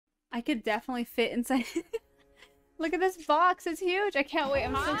I could definitely fit inside. Look at this box. It's huge. I can't wait.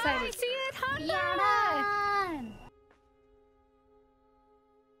 I'm so excited. I see it, Honda! Yeah.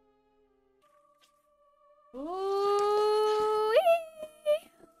 Ooh.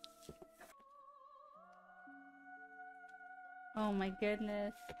 Oh my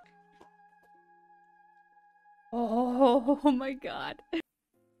goodness. Oh my god.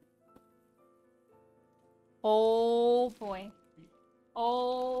 Oh boy.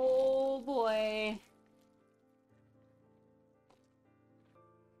 Oh boy.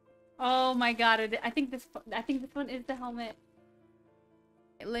 Oh my god. I think this one is the helmet.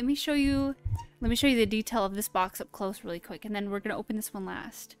 Let me show you the detail of this box up close really quick, and then we're gonna open this one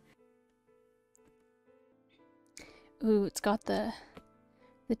last. Ooh, it's got the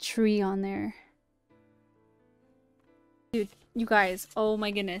tree on there. Dude, you guys, oh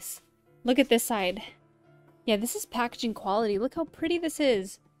my goodness. Look at this side. Yeah, this is packaging quality. Look how pretty this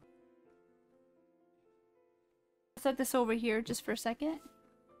is. Set this over here just for a second.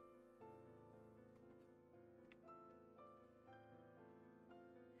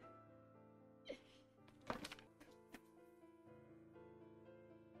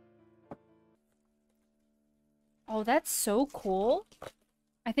 Oh, that's so cool.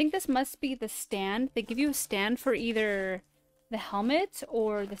 I think this must be the stand. They give you a stand for either the helmet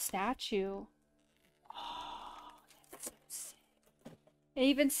or the statue. Oh, that's so sick. It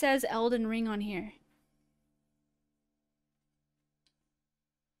even says Elden Ring on here.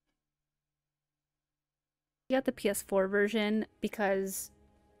 I got the PS4 version because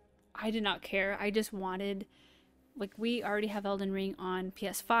I did not care. I just wanted, like, we already have Elden Ring on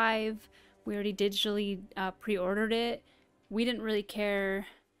PS5. We already digitally pre-ordered it. We didn't really care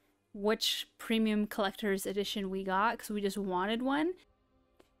which premium collector's edition we got because we just wanted one.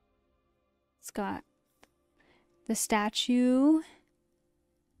 It's got the statue,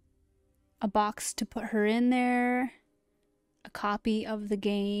 a box to put her in there, a copy of the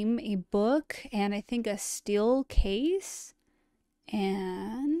game, a book, and I think a steel case.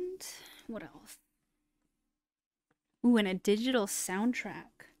 And what else? Ooh, and a digital soundtrack.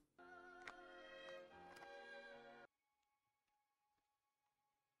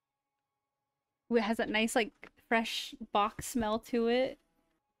 Ooh, it has that nice, like, fresh box smell to it.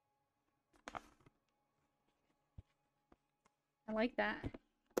 I like that.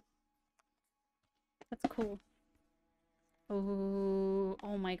 That's cool. Oh,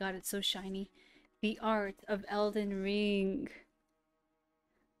 oh my god, it's so shiny. The art of Elden Ring.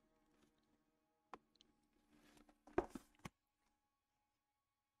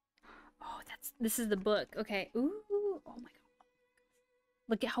 Oh, this is the book. Okay. Ooh, oh my god.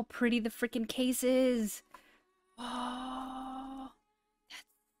 Look at how pretty the freaking case is. Oh, that's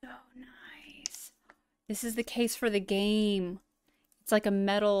so nice. This is the case for the game. It's like a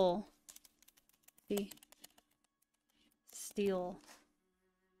metal. See? Steel.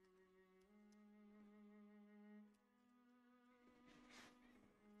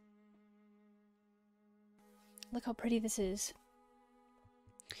 Look how pretty this is.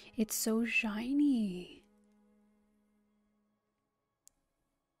 It's so shiny.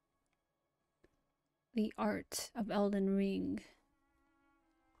 The art of Elden Ring.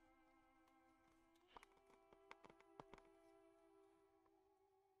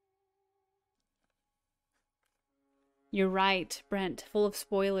 You're right, Brent. Full of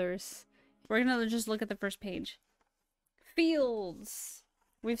spoilers. We're gonna just look at the first page. Fields.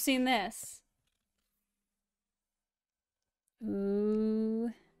 We've seen this.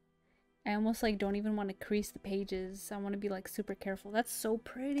 Ooh. I almost like don't even want to crease the pages. I want to be like super careful. That's so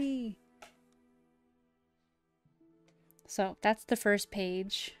pretty. So that's the first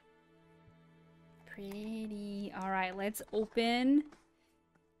page. Pretty. All right, let's open.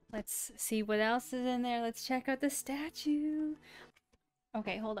 Let's see what else is in there. Let's check out the statue.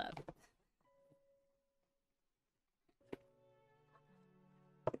 Okay, hold up.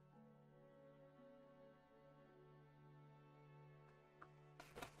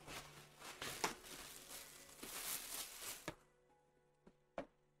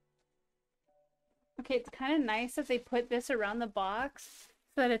 Okay, it's kind of nice that they put this around the box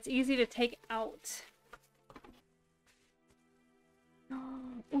so that it's easy to take out.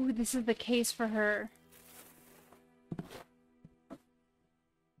 Ooh, this is the case for her.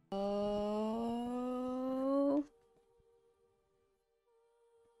 Oh.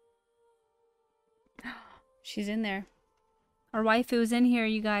 She's in there. Our waifu's in here,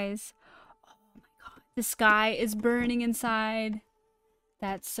 you guys. Oh my god. The sky is burning inside.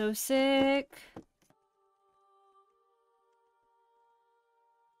 That's so sick.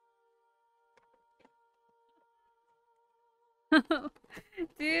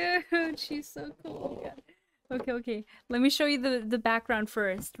 Dude. god, she's so cool. Oh, god. Okay, okay. Let me show you the background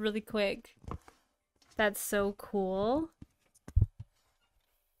first, really quick. That's so cool.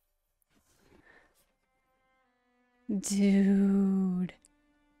 Dude.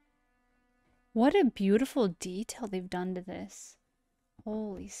 What a beautiful detail they've done to this.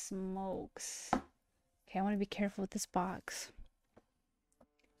 Holy smokes. Okay, I want to be careful with this box.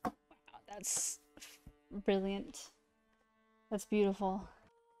 Wow, that's brilliant. That's beautiful.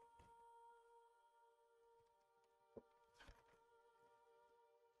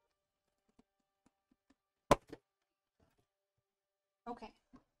 Okay.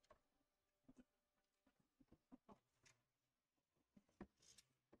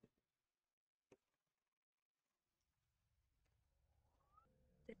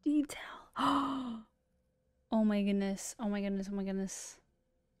 The detail. Oh my goodness. Oh my goodness. Oh my goodness.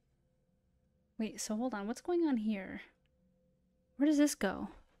 Wait, so hold on. What's going on here? Where does this go?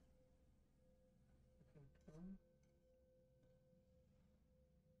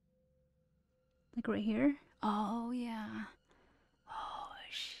 Like right here? Oh, yeah. Oh,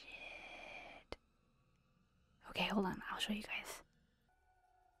 shit. Okay, hold on. I'll show you guys.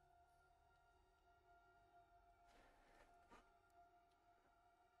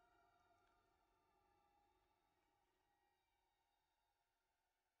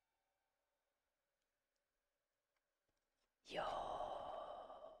 Yo.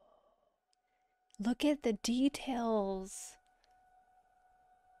 Look at the details.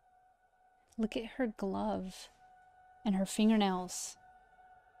 Look at her glove and her fingernails.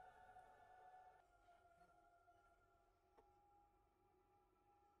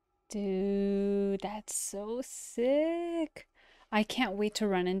 Dude, that's so sick. I can't wait to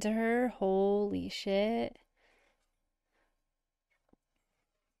run into her. Holy shit.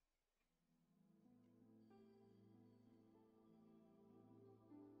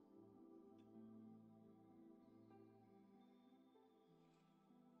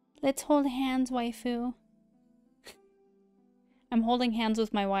 Let's hold hands, waifu. I'm holding hands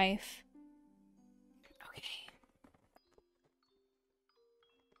with my wife. Okay.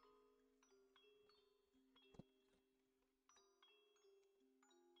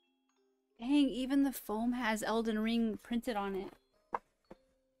 Dang, even the foam has Elden Ring printed on it.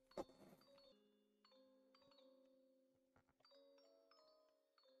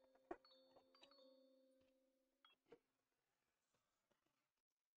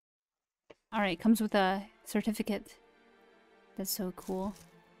 Alright, comes with a certificate. That's so cool.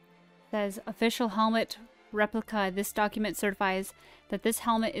 It says, official helmet replica. This document certifies that this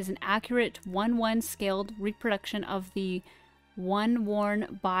helmet is an accurate 1:1 scaled reproduction of the one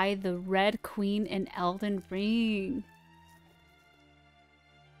worn by the Red Queen in Elden Ring.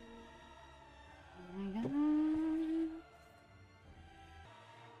 Oh my god.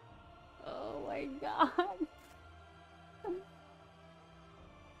 Oh my god.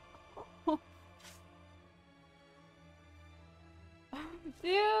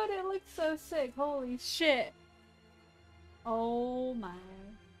 Dude, it looks so sick. Holy shit. Oh my.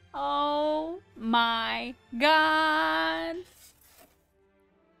 Oh my god.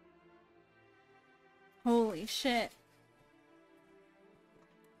 Holy shit.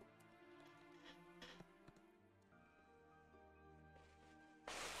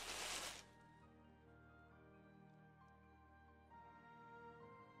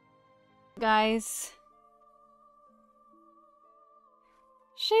 Guys.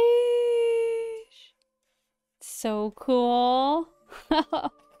 Sheesh. So cool.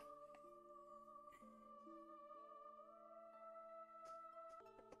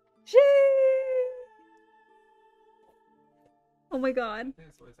 Sheesh. Oh my god.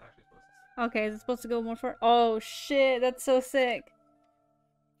 Okay, is it supposed to go more far? Oh shit, that's so sick.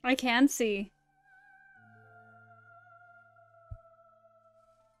 I can see.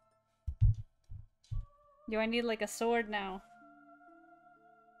 Yo, I need like a sword now.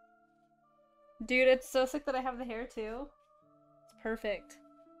 Dude, it's so sick that I have the hair too. It's perfect.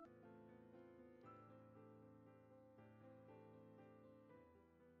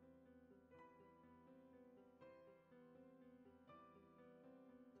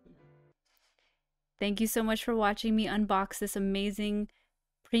 Thank you so much for watching me unbox this amazing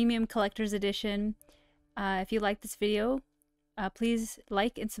premium collector's edition. If you like this video, please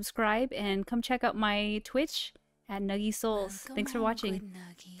like and subscribe and come check out my Twitch at Nuggy Souls. Thanks for watching.